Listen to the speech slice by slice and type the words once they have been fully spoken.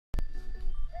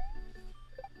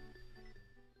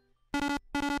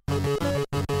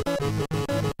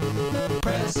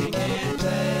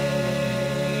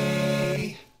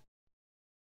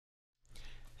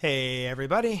Hey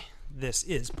everybody, this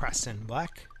is Preston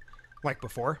Black. Like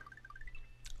before,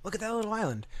 look at that little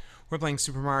island. We're playing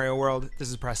Super Mario World. This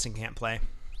is Preston Can't Play.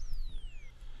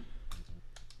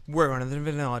 We're going to the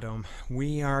Vadniddallia Dome.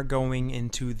 We are going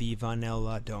into the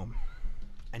Vadniddallia Dome.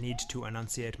 I need to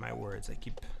enunciate my words. I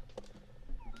keep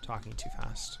talking too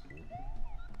fast.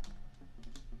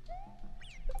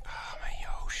 Ah, my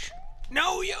Yosh.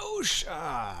 No, Yosh!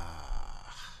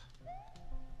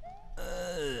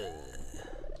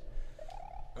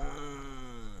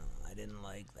 I didn't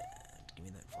like that. Give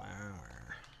me that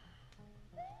flower.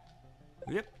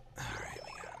 Yep. Alright,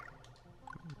 we got him.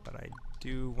 But I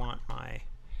do want my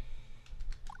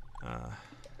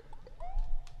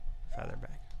feather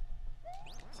back.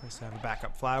 It's nice to have a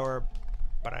backup flower,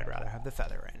 but I'd rather have the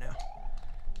feather right now.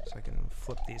 So I can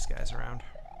flip these guys around.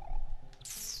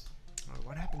 Oh,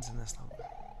 what happens in this level?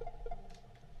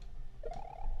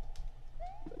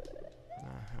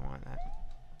 I want that.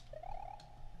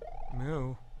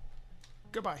 Moo.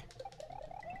 Goodbye.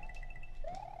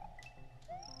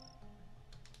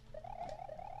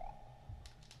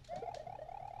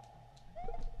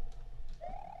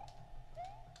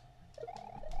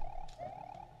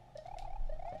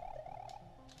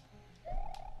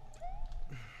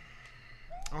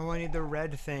 Oh, I need the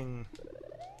red thing.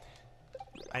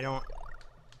 I don't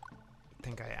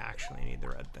think I actually need the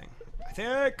red thing. I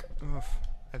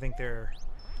think there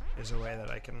is a way that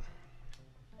I can...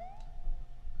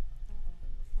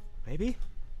 Maybe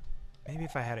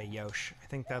if I had a Yosh. I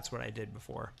think that's what I did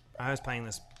before. I was playing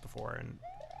this before, and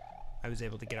I was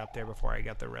able to get up there before I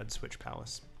got the red switch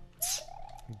palace.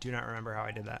 I do not remember how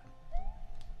I did that.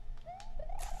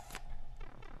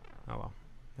 Oh well.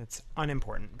 It's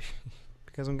unimportant.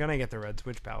 Because I'm gonna get the red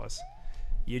switch palace.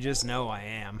 You just know I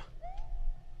am.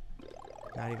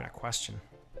 Not even a question.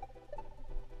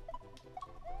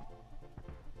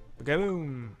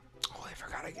 Boom! Oh, I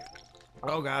forgot I could...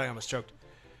 Oh god, I almost choked.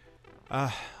 I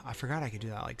forgot I could do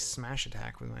that, like, smash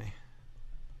attack with my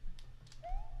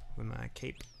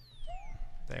cape.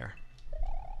 There.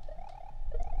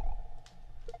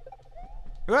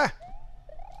 Ah!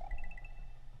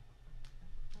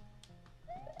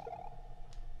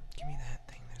 Give me that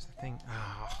thing. There's a thing.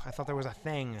 Oh, I thought there was a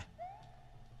thing.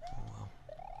 Oh well.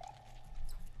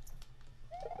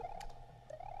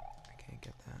 I can't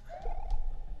get that.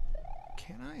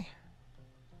 Can I?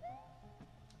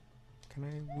 Can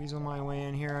I weasel my way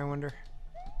in here, I wonder?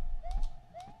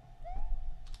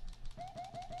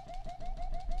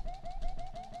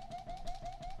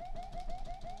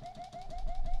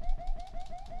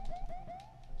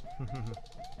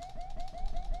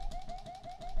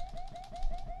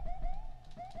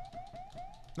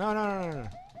 No.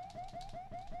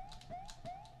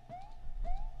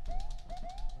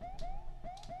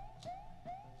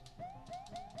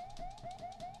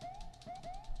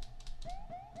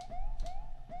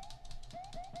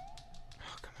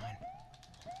 Oh, come on.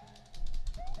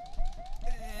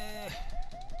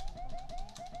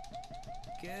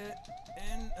 Get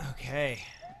in. Okay.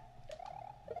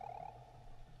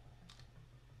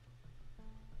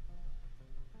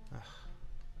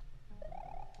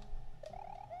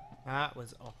 That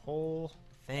was a whole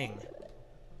thing.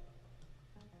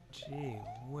 Gee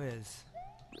whiz.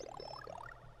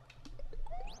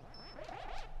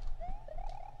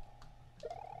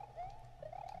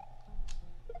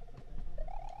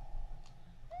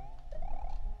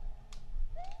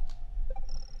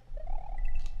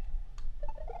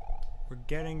 We're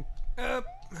getting up.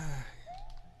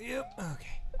 Yep,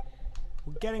 okay.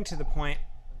 We're getting to the point.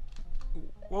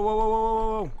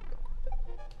 Whoa.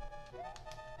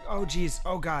 Oh, geez.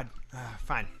 Oh, God.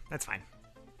 Fine. That's fine.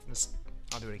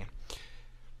 I'll do it again.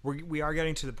 We are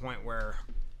getting to the point where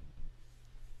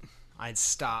I'd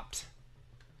stopped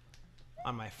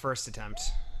on my first attempt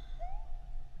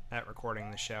at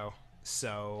recording the show.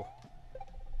 So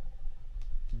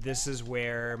this is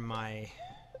where my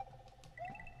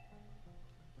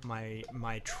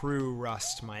true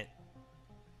rust might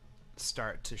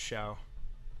start to show.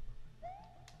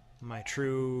 My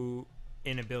true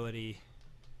inability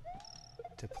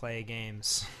to play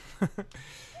games.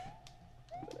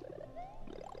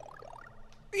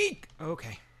 Eek!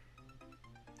 Okay.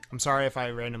 I'm sorry if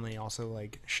I randomly also,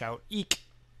 like, shout eek.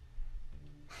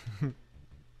 Alright.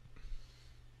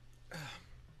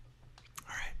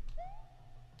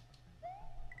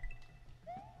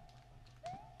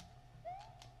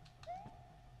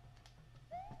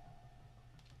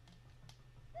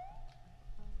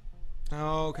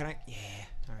 Oh, can I? Yeah.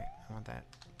 Alright, I want that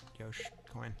Yoshi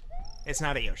coin. It's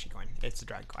not a Yoshi coin. It's a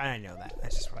drag coin. I know that.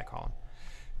 That's just what I call them.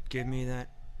 Give me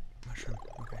that mushroom.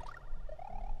 Okay.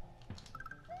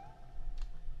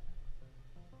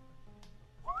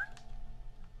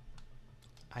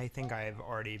 I think I've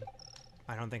already...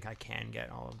 I don't think I can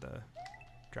get all of the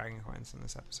dragon coins in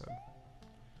this episode.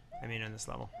 I mean, in this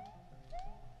level.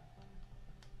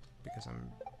 Because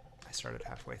I started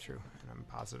halfway through, and I'm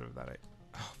positive that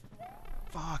oh,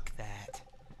 fuck that.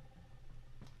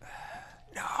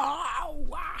 No!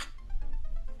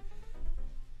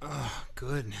 Oh,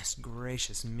 goodness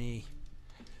gracious me.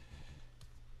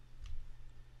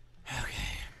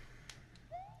 Okay.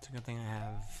 It's a good thing I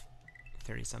have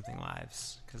 30-something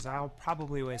lives, because I'll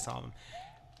probably waste all of them.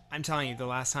 I'm telling you, the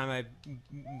last time I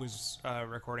was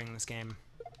recording this game,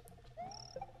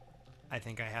 I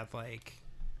think I had like...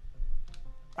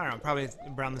 I don't know, probably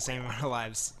around the same amount of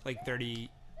lives, like 30,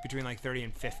 between like 30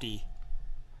 and 50,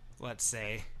 let's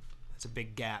say. That's a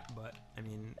big gap, but I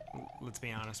mean, let's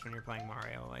be honest, when you're playing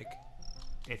Mario, like,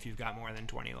 if you've got more than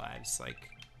 20 lives, like,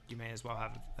 you may as well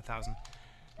have 1,000.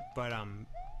 But,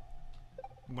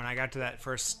 when I got to that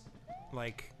first,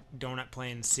 like, Donut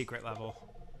Plains secret level,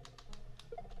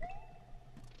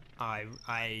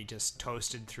 I just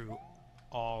toasted through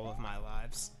all of my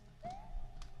lives.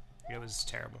 It was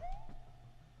terrible.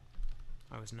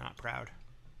 I was not proud.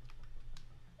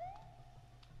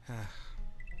 But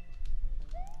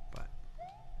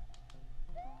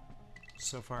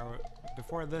so far,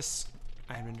 before this,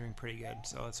 I had been doing pretty good.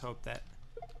 So let's hope that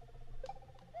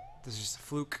this is just a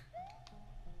fluke.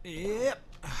 Yep.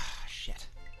 Shit.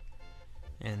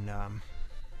 And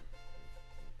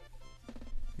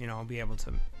you know, I'll be able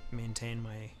to maintain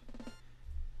my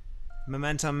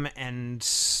momentum and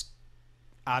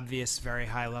obvious very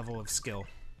high level of skill.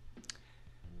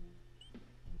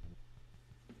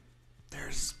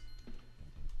 There's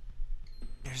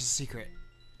a secret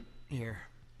here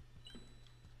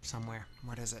somewhere.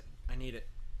 What is it? I need it.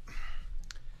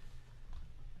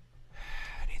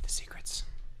 I need the secrets.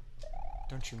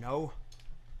 Don't you know?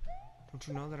 Don't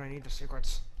you know that I need the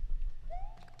secrets?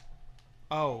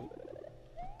 Oh,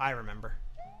 I remember.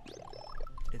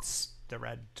 It's the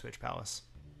red Twitch Palace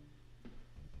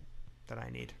that I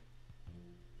need.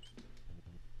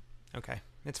 Okay,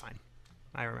 it's fine.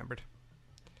 I remembered.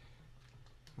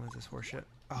 What is this horseshit?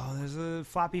 Oh, there's a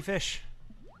floppy fish.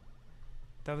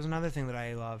 That was another thing that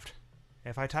I loved.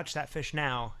 If I touch that fish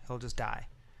now, he'll just die.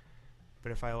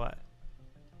 But if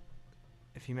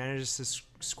he manages to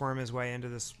squirm his way into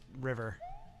this river,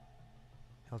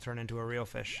 he'll turn into a real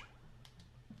fish.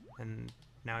 And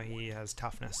now he has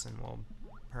toughness and will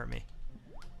hurt me.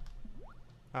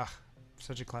 Ugh,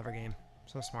 such a clever game.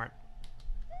 So smart.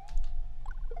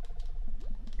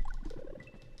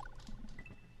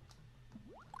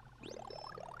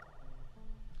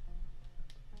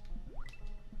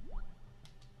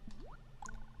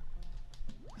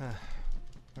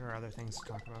 What are other things to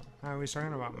talk about? We were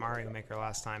talking about Mario Maker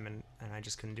last time, and I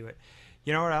just couldn't do it.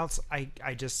 You know what else I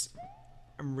just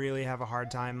really have a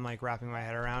hard time like wrapping my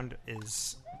head around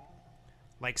is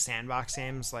like sandbox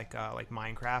games like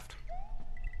Minecraft.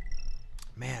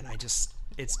 Man,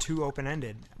 it's too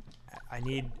open-ended. I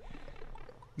need...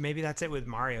 Maybe that's it with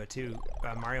Mario too,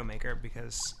 Mario Maker,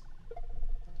 because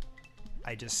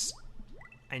I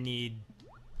need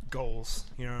goals,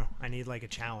 you know? I need like a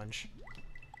challenge.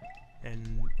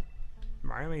 And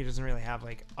Mario Maker doesn't really have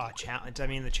like a challenge. I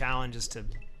mean, the challenge is to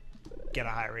get a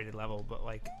high rated level, but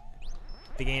like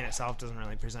the game itself doesn't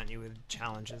really present you with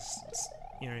challenges.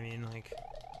 You know what I mean? Like,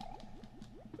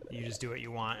 you just do what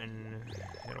you want and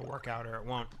it'll work out or it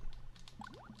won't.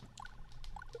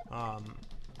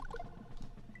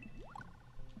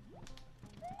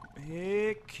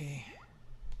 Okay.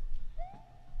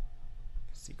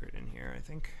 Secret in here, I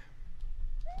think.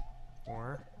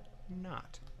 Or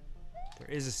not. There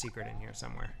is a secret in here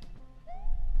somewhere.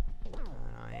 And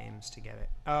I aims to get it.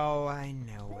 Oh, I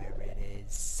know where it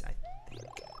is, I think.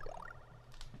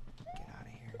 Get out of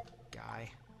here, guy.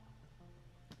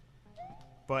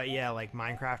 But yeah, like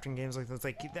Minecraft and games like this,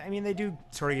 like, I mean, they do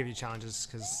sort of give you challenges,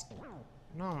 because...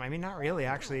 No, I mean, not really,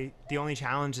 actually. The only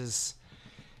challenge is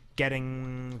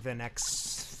getting the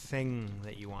next thing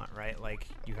that you want, right? Like,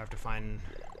 you have to find,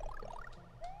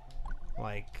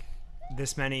 like,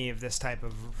 this many of this type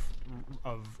of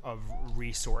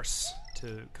resource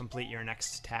to complete your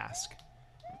next task.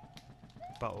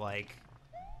 But like,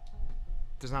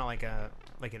 there's not like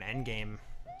an end game,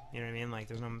 you know what I mean? Like,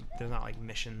 there's not like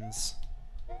missions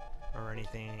or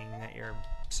anything that you're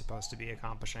supposed to be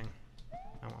accomplishing.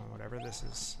 Whatever this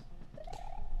is.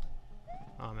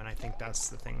 And I think that's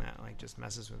the thing that like just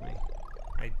messes with me.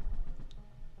 I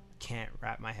can't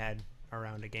wrap my head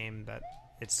around a game that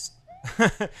it's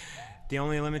the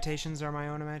only limitations are my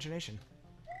own imagination.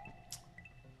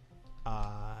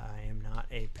 I am not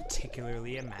a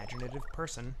particularly imaginative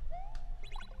person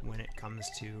when it comes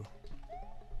to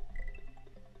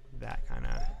that kind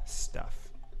of stuff.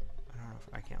 I don't know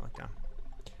if I can't look down.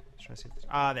 Just trying to see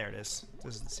if there it is.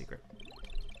 This is the secret.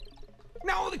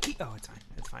 No, the key. Oh, it's fine.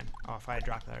 It's fine. Oh, if I had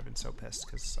dropped that, I'd been so pissed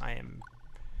because I am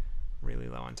really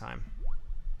low on time.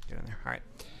 Get in there. All right.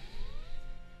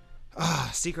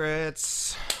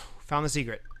 Secrets. Found the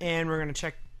secret, and we're gonna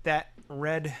check that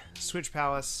red switch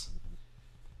palace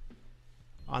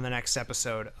on the next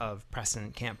episode of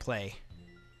Preston Can't Play.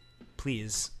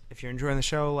 Please, if you're enjoying the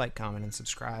show, like, comment, and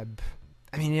subscribe.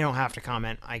 I mean, you don't have to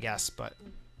comment, I guess, but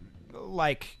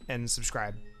like and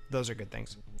subscribe. Those are good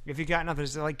things. If you got nothing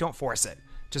to say, like, don't force it.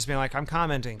 Just be like, I'm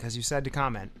commenting because you said to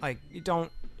comment. Like, you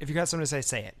don't, if you got something to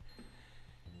say it.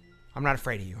 I'm not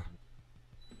afraid of you.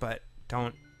 But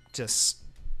don't just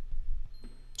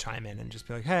chime in and just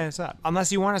be like, hey, what's up?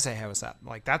 Unless you want to say, hey, what's up?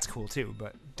 Like, that's cool too,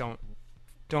 but don't,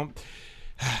 I'm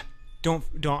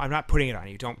not putting it on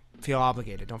you. Don't feel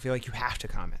obligated. Don't feel like you have to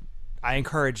comment. I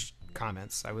encourage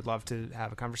comments. I would love to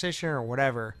have a conversation or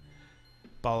whatever,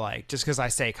 but like, just because I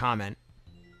say comment,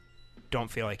 don't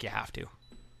feel like you have to.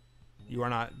 You are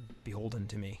not beholden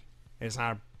to me. It's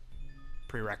not a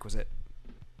prerequisite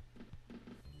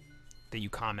that you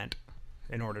comment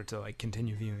in order to like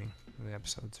continue viewing the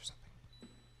episodes or something.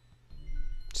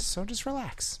 Just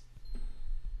relax.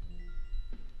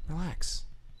 Relax.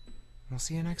 We'll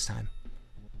see you next time.